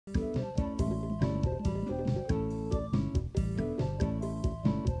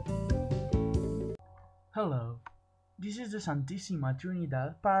Hello, this is the Stma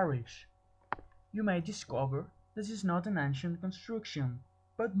Trinidad Parish. You may discover this is not an ancient construction,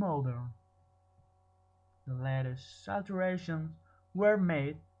 but modern. The latest alterations were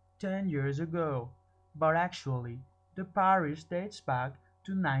made 10 years ago, but actually the parish dates back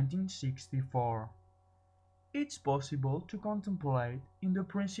to 1964. It's possible to contemplate in the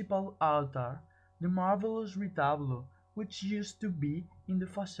principal altar the marvelous retablo which used to be in the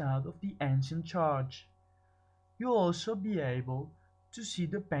facade of the ancient church. You'll also be able to see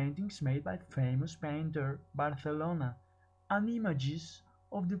the paintings made by famous painter Barcelona and images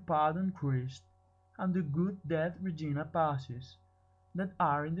of the Pardon Christ and the Good Death Regina Passes that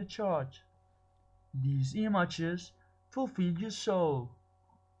are in the church. These images fulfill your soul.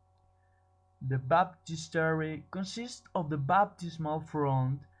 The baptistry consists of the baptismal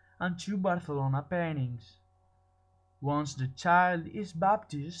font and two Barcelona paintings. Once the child is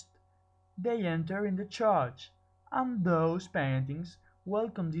baptized, they enter in the church, and those paintings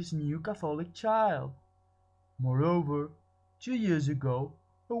welcome this new Catholic child. Moreover, 2 years ago,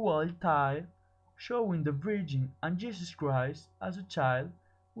 a wall tile showing the Virgin and Jesus Christ as a child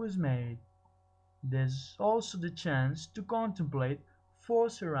was made. There's also the chance to contemplate four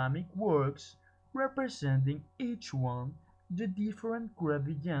ceramic works representing each one the different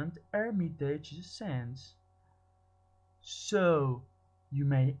Crevillent hermitage saints. So, you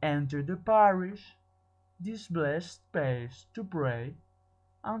may enter the parish, this blessed space to pray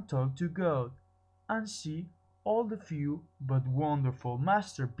and talk to God, and see all the few but wonderful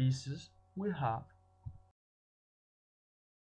masterpieces we have.